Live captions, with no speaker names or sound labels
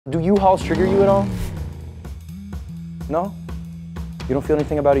Do U-Hauls trigger you at all? No? You don't feel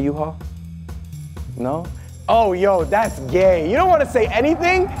anything about a U-Haul? No? Oh, yo, that's gay. You don't want to say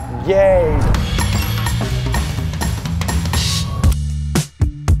anything? Gay.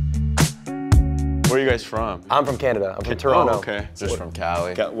 Where are you guys from? I'm from Canada. I'm from Toronto. Oh, okay. Just from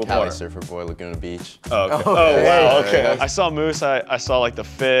Cali. Cali surfer boy, Laguna Beach. Oh, okay. Oh, wow, okay. I saw Moose, I saw like the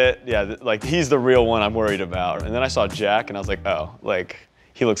fit. Yeah, like he's the real one I'm worried about. And then I saw Jack and I was like, oh, like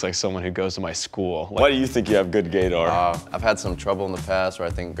he looks like someone who goes to my school. Like, why do you think you have good Gaydar? I've had some trouble in the past where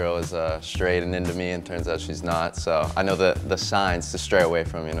I think a girl is straight and into me and turns out she's not. So I know the signs to stray away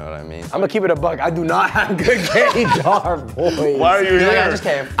from, you know what I mean? I'm gonna keep it a buck. I do not have good Gaydar, boys. Why are you here? I just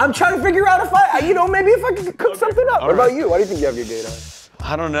came. I'm trying to figure out if maybe if I could cook something up. What about you? Why do you think you have good Gaydar?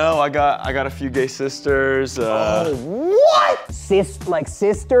 I don't know. I got a few gay sisters. What?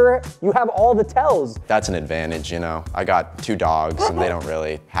 Sister? You have all the tells. That's an advantage, you know. I got 2 dogs and they don't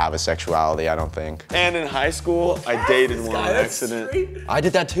really have a sexuality, I don't think. And in high school, I dated one on accident. I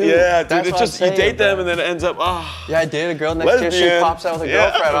did that too. Yeah, dude, it's just, you date them and then it ends up, Yeah, I dated a girl next year, she pops out with a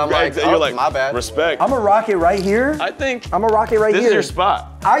girlfriend. I'm like, you're like, my bad. Respect. I'm gonna rock it right here. I think I'm gonna rock it right here. This is your spot.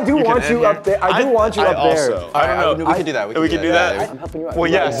 I do want you up there. I do want you up there. I don't know. We can do that. We can do that. I'm helping you out. Well,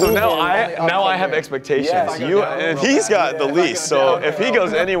 yeah, so now I have expectations. Yes. And he's got the least, so if he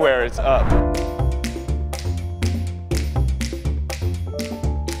goes anywhere, it's up.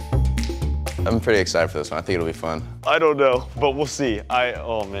 I'm pretty excited for this one. I think it'll be fun. I don't know, but we'll see.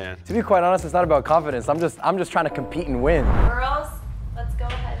 Oh man. To be quite honest, it's not about confidence. I'm just trying to compete and win. Girls, let's go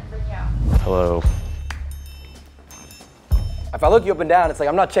ahead and bring you out. Hello. If I look you up and down, it's like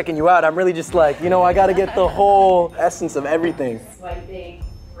I'm not checking you out. I'm really just like, you know, I gotta get the whole essence of everything. Swiping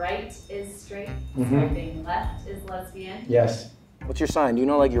right is straight. Swiping left is lesbian. Yes. What's your sign? Do you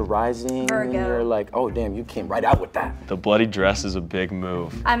know like you're rising? Virgo. And you're like, oh damn, you came right out with that. The bloody dress is a big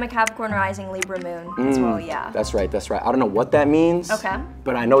move. I'm a Capricorn rising Libra moon as well, yeah. That's right, that's right. I don't know what that means. Okay.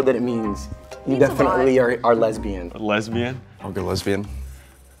 But I know that it means you definitely are lesbian. Lesbian? I'll go lesbian.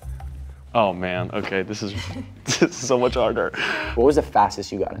 Oh man, okay, this is so much harder. What was the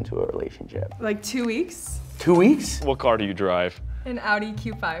fastest you got into a relationship? Like 2 weeks. 2 weeks? What car do you drive? An Audi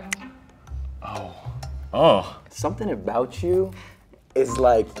Q5. Oh. Something about you is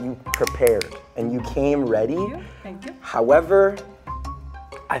like you prepared and you came ready. Thank you. However,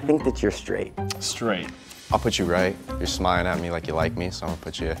 I think that you're straight. Straight. I'll put you right. You're smiling at me like you like me, so I'm gonna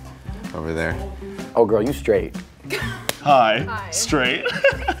put you over there. Oh girl, you straight. Hi. Straight.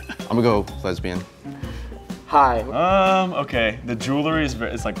 I'm gonna go lesbian. Hi. Okay. The jewelry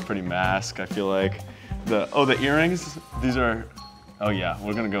is like pretty mask, I feel like. The earrings, these are, oh yeah,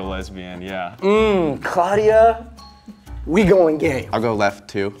 we're gonna go lesbian, yeah. Claudia, we going gay. I'll go left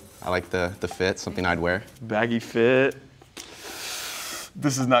too. I like the fit, something I'd wear. Baggy fit.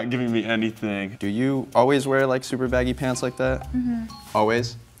 This is not giving me anything. Do you always wear like super baggy pants like that?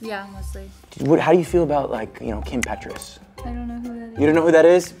 Always? Yeah, mostly. How do you feel about like, you know, Kim Petras? I don't know who that is. You don't know who that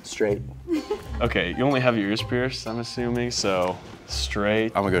is? Straight. Okay, you only have your ears pierced, I'm assuming, so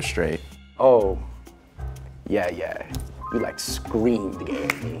straight. I'm gonna go straight. Oh, yeah. You like screamed gay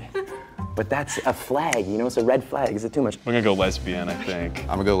at me. But that's a flag, you know, it's a red flag. Is it too much? We're gonna go lesbian, I think. I'm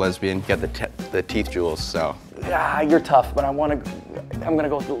gonna go lesbian. You got the teeth jewels, so. Yeah, you're tough, but I'm gonna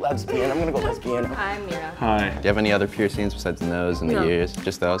go with the lesbian. I'm gonna go lesbian. I'm Mira. Hi. Do you have any other piercings besides the nose and the ears?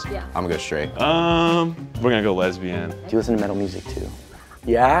 Just those? Yeah. I'm gonna go straight. We're gonna go lesbian. Do you listen to metal music too?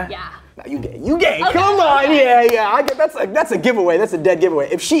 Yeah? Yeah. No, you gay. You gay. Okay. Come on. Yeah. That's a giveaway. That's a dead giveaway.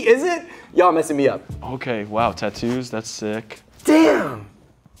 If she isn't, y'all messing me up. Okay, wow, tattoos, that's sick. Damn.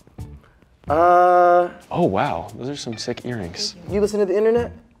 Oh wow, those are some sick earrings. You listen to the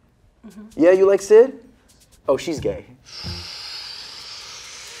internet? Yeah, you like Sid? Oh, she's gay.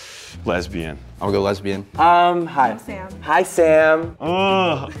 Lesbian. I'll go lesbian. Hi. Sam. Hi, Sam.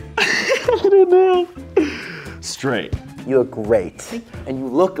 I don't know. Straight. You look great. And you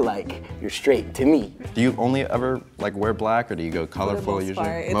look like you're straight to me. Do you only ever like wear black or do you go colorful most usually?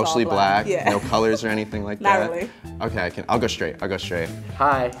 part, it's Mostly all black, yeah. No colors or anything like Not that? really. Okay, I'll go straight. I'll go straight.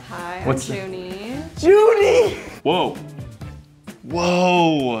 Hi. Hi, What's I'm Junie. Judy! Whoa.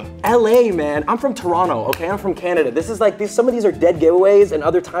 Whoa. LA, man. I'm from Toronto, okay? I'm from Canada. This is like, some of these are dead giveaways, and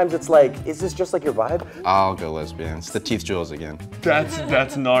other times it's like, is this just like your vibe? I'll go lesbian. It's the teeth jewels again.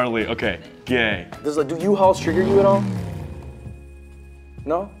 That's gnarly. Okay, gay. Do U-Hauls trigger you at all?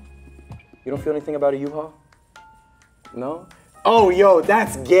 No? You don't feel anything about a U-Haul? No? Oh, yo,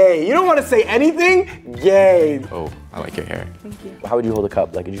 that's gay. You don't want to say anything? Gay. Oh, I like your hair. Thank you. How would you hold a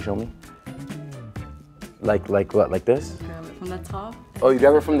cup? Like, could you show me? Like what? Like this? Grab it from the top. Oh, you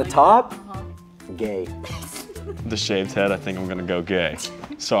grab it from the top? Gay. The shaved head, I think I'm gonna go gay.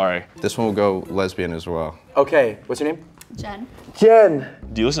 Sorry. This one will go lesbian as well. Okay, what's your name? Jen. Jen.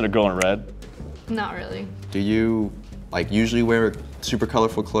 Do you listen to Girl in Red? Not really. Do you like usually wear super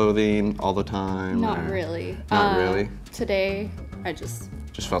colorful clothing all the time? Not or- really. Not really? Today, I just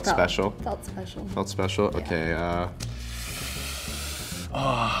Felt special? Felt special. Felt special? Okay,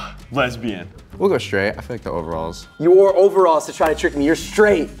 Lesbian. we'll go straight. I feel like the overalls. You wore overalls to try to trick me. You're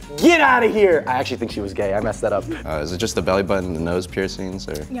straight. Get out of here. I actually think she was gay. I messed that up. Is it just the belly button, the nose piercings,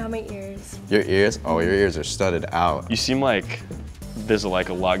 or? Yeah, my ears. Your ears? Oh, your ears are studded out. You seem like there's like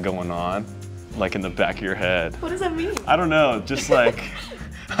a lot going on, like in the back of your head. What does that mean? I don't know, just like,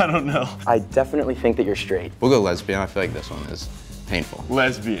 I don't know. I definitely think that you're straight. We'll go lesbian. I feel like this one is painful.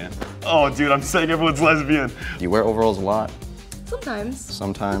 Lesbian. Oh, dude, I'm saying everyone's lesbian. Do you wear overalls a lot? Sometimes.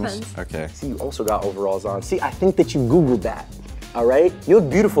 Sometimes? Depends. Okay. See, you also got overalls on. See, I think that you Googled that. All right? You look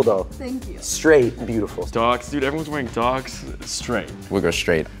beautiful though. Thank you. Straight beautiful. Docs, dude, everyone's wearing docs. Straight. We'll go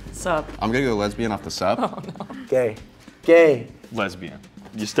straight. Sup? I'm gonna go lesbian off the sub. Gay. Gay. Lesbian.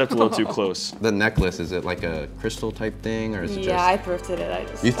 You stepped a little too close. The necklace, is it like a crystal type thing, or is it Yeah, I just? thrifted it. I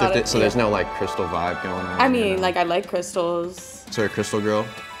just You thought thrifted, so there's no like crystal vibe going on? I mean, like I like crystals. So you're a crystal girl?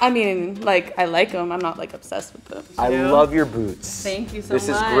 I mean, like I like them. I'm not like obsessed with them. I love your boots. Thank you so This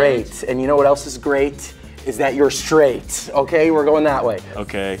much. is great. And you know what else is great? Is that you're straight. Okay, we're going that way.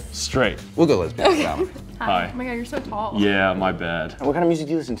 Okay, straight. We'll go lesbian for that one. Hi. Oh my god, you're so tall. Yeah, my bad. What kind of music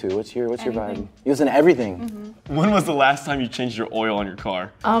do you listen to? What's your vibe? You listen to everything. When was the last time you changed your oil on your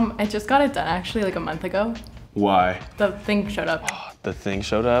car? I just got it done actually like a month ago. Why? The thing showed up. The thing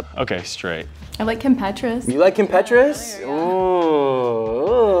showed up? Okay, straight. I like Kim Petras. You like Kim Petras?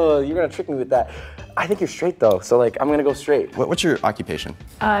 Oh, you're gonna trick me with that. I think you're straight though, so like I'm gonna go straight. What's your occupation?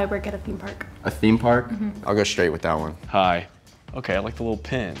 I work at a theme park. A theme park? I'll go straight with that one. Hi. Okay, I like the little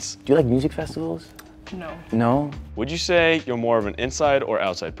pins. Do you like music festivals? No. No? Would you say you're more of an inside or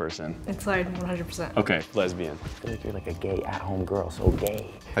outside person? Inside 100%. Okay, lesbian. I feel like you're like a gay at-home girl, so gay.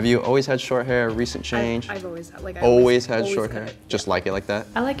 Have you always had short hair, recent change? I've always had like always had short cut hair? it. Just like it like that?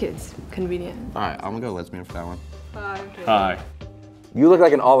 I like it. It's convenient. All right, I'm gonna go lesbian for that one. Hi. You look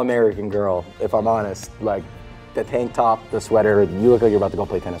like an all-American girl, if I'm honest. Like the tank top, the sweater, you look like you're about to go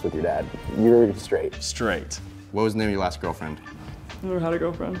play tennis with your dad. You're straight. Straight. What was the name of your last girlfriend? Never had a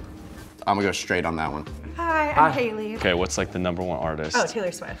girlfriend. I'm gonna go straight on that one. Hi, I'm Haley. Okay, what's like the #1 artist? Oh,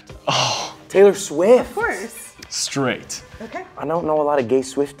 Taylor Swift. Taylor Swift. Of course. Straight. Okay. I don't know a lot of gay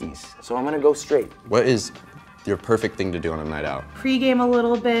Swifties, so I'm gonna go straight. What is your perfect thing to do on a night out? Pre-game a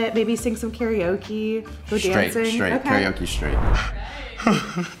little bit, maybe sing some karaoke, go Straight, dancing. straight, Okay. karaoke straight.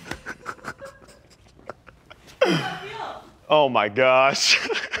 Oh my gosh.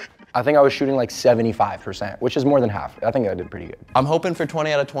 I think I was shooting like 75%, which is more than half. I think I did pretty good. I'm hoping for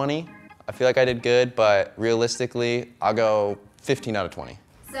 20 out of 20. I feel like I did good, but realistically, I'll go 15 out of 20.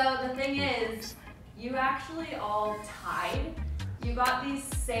 So the thing is, you actually all tied. You got the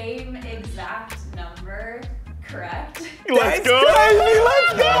same exact number correct. Let's go.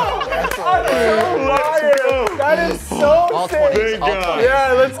 Let's go! That is so All sick. 20s, Thank all God. 20s.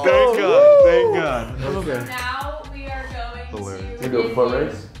 Yeah, let's go. Thank God. Thank God. Now we are going to do a give foot you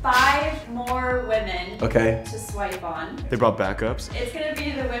race? 5 more women Okay. to swipe on. They brought backups. It's gonna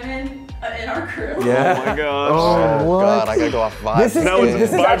be the women in our crew. Oh my gosh. Oh, God, I gotta go off vibes. This is, That was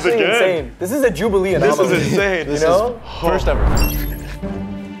this is vibes actually again. insane. This is a Jubilee This anomaly. is insane. You know? First ever.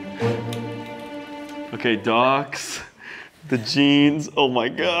 Okay, docs. The jeans. Oh my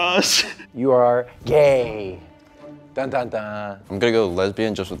gosh. You are gay. Dun dun dun. I'm gonna go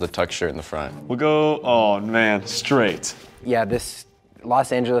lesbian just with the tuck shirt in the front. We'll go, oh man, straight. Yeah, this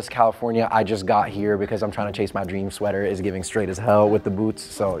Los Angeles, California, I just got here because I'm trying to chase my dream sweater is giving straight as hell with the boots,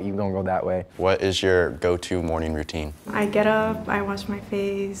 so you're gonna go that way. What is your go-to morning routine? I get up, I wash my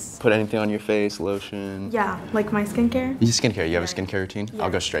face. Put anything on your face, lotion? Yeah, like my skincare. You skincare, you have a skincare routine? I'll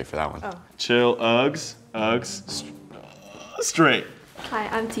go straight for that one. Chill, Uggs, straight. Hi,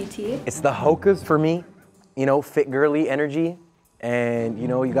 I'm TT. It's the Hokas for me, you know, fit girly energy, and you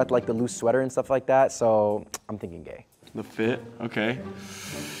know, you got like the loose sweater and stuff like that, so I'm thinking gay. The fit, okay.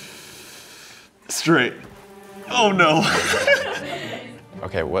 Straight. Oh no.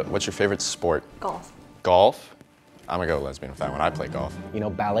 Okay, what's your favorite sport? Golf. Golf? I'm gonna go lesbian with that one. I play golf. You know,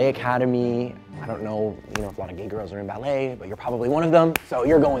 ballet academy, I don't know, you know, if a lot of gay girls are in ballet, but you're probably one of them, so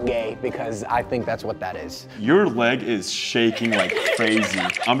you're going gay because I think that's what that is. Your leg is shaking like crazy.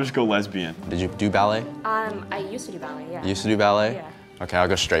 I'm just go lesbian. Did you do ballet? I used to do ballet, yeah. You used to do ballet? Yeah. Okay, I'll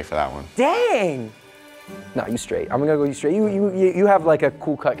go straight for that one. Dang! No, you straight. I'm gonna go you straight. You have like a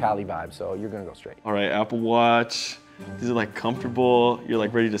cool cut Cali vibe, so you're gonna go straight. All right, Apple Watch. These are like comfortable. You're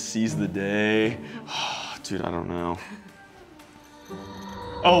like ready to seize the day. Dude, I don't know.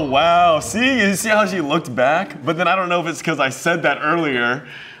 Oh, wow. See? You see how she looked back? But then I don't know if it's because I said that earlier.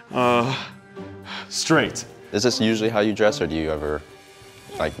 Straight. Is this usually how you dress, or do you ever,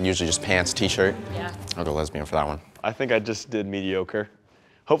 like, usually just pants, t-shirt? Yeah. I'll go lesbian for that one. I think I just did mediocre.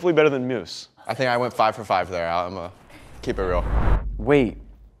 Hopefully better than Moose. I think I went 5 for 5 there. I'm gonna keep it real. Wait,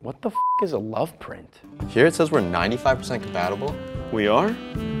 what the f is a love print? Here it says we're 95% compatible. We are?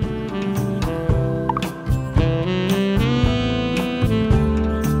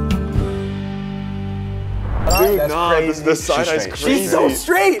 Dude, That's nah, crazy. the side eye's straight. crazy. She's so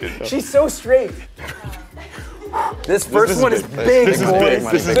straight. She's so straight. This first one is big, This is boys. big.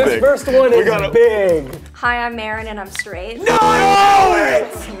 This is This big. first one is big. Hi, I'm Marin and I'm straight. No!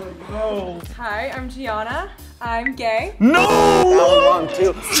 Hi, I'm Gianna. I'm gay. No! That was wrong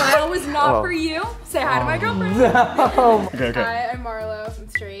too. Smile was not for you. Say hi to my girlfriend. Okay. Hi, I'm Marlo. I'm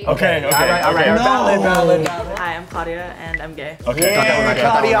straight. Okay. All right. Valid. Hi, I'm Claudia, and I'm gay. Okay. Yeah,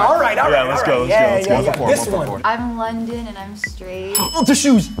 Claudia. All right. Yeah, let's go. This one. I'm London and I'm straight. Oh, the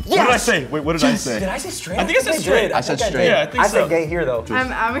shoes. Yes. What did I say? Wait, what did I say? Did I say straight? I think I said straight. I said straight. Yeah, I think I so. said gay here though.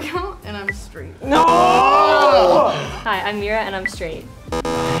 I'm Abigail, and I'm straight. No! Hi, I'm Mira and I'm straight.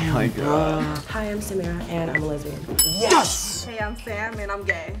 Oh my God. Hi, I'm Samira, and I'm a lesbian. Yes! Hey, I'm Sam, and I'm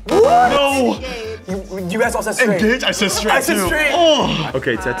gay. No! You guys all said straight. Engaged? I said straight I said too. straight. Oh.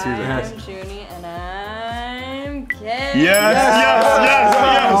 Okay, tattoos. I'm Junie, and I'm gay. Yes.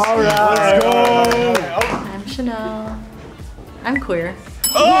 All right. Let's go. I'm Chanel. I'm queer.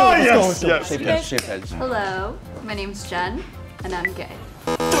 Oh, yes. Shape head. Hello, my name's Jen and I'm gay.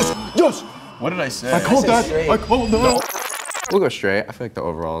 Yes. What did I say? I called that. I called no. We'll go straight. I feel like the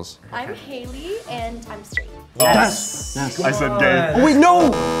overalls. I'm Haley and I'm straight. Yes. I said gay. Oh wait,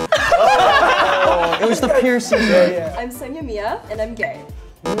 no. It was the piercing. I'm Sonia Mia, and I'm gay.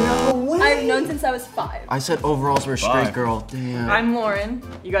 No way. I've known since I was 5. I said overalls were a straight 5. girl. Damn. I'm Lauren.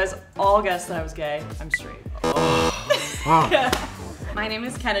 You guys all guessed that I was gay. I'm straight. My name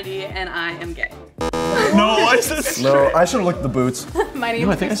is Kennedy, and I am gay. No, I said straight. No, I should have looked at the boots. My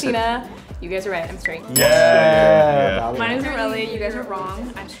name's Christina. You guys are right. I'm straight. Yeah. My name's Morelli. You guys are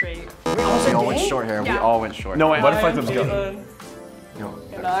wrong. I'm straight. We all went short hair. We all went short. No, wait. What if I go?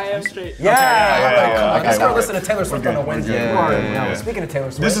 And I am straight. Yeah. Let's got go it. listen to Taylor Swift on a Wednesday. Yeah. Speaking of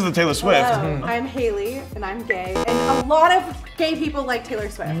Taylor Swift. This is the Taylor Swift. I'm Haley, and I'm gay. And a lot of gay people like Taylor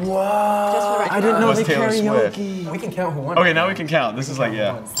Swift. Whoa. Just for the record. I didn't know What's they Taylor Swift? karaoke. We can count who won. Okay, now we can count. This is like,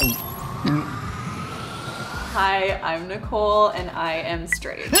 yeah. Hi, I'm Nicole, and I am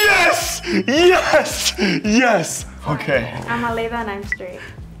straight. Yes! Yes! Yes! Okay. I'm Aleva and I'm straight.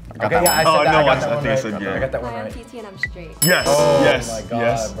 Okay, yeah, I said Oh, that. no, I I got that think one I right. said gay. I got that one Hi, I'm right. TT and I'm straight. Yes. Oh yes. my God,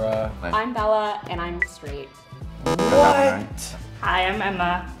 yes. bruh. I'm Bella and I'm straight. What? Hi, I'm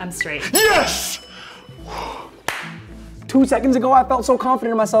Emma. I'm straight. Yes! 2 seconds ago, I felt so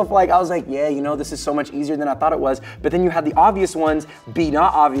confident in myself. Like, I was like, yeah, you know, this is so much easier than I thought it was. But then you had the obvious ones be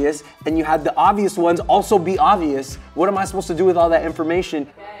not obvious. Then you had the obvious ones also be obvious. What am I supposed to do with all that information?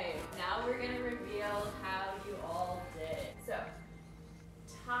 Okay, now we're gonna reveal how you all did. So,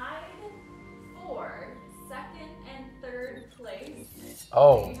 tied for second and third place.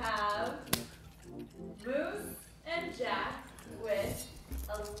 Oh. We have Moose and Jack with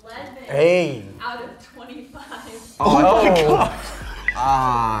 11 Hey. out of 25. Oh my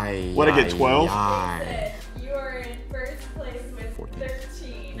God. What, I get 12? You are in first place with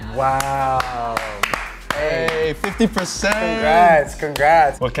 13. Wow. Hey, 50%.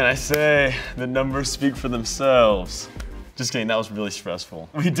 Congrats. What can I say? The numbers speak for themselves. Just kidding, that was really stressful.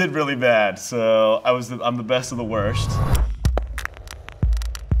 We did really bad, so I'm the best of the worst.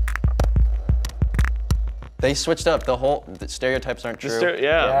 They switched up the stereotypes aren't true.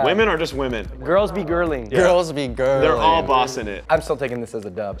 Yeah, women are just women. Girls be girling. Girls be girls. They're all bossing it. I'm still taking this as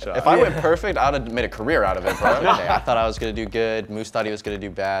a dub. If I went perfect, I would have made a career out of it, bro. Okay, I thought I was gonna do good. Moose thought he was gonna do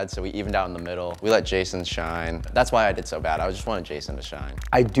bad, so we evened out in the middle. We let Jason shine. That's why I did so bad. I just wanted Jason to shine.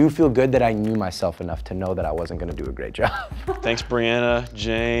 I do feel good that I knew myself enough to know that I wasn't gonna do a great job. Thanks, Brianna,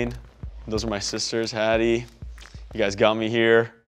 Jane. Those are my sisters, Hattie. You guys got me here.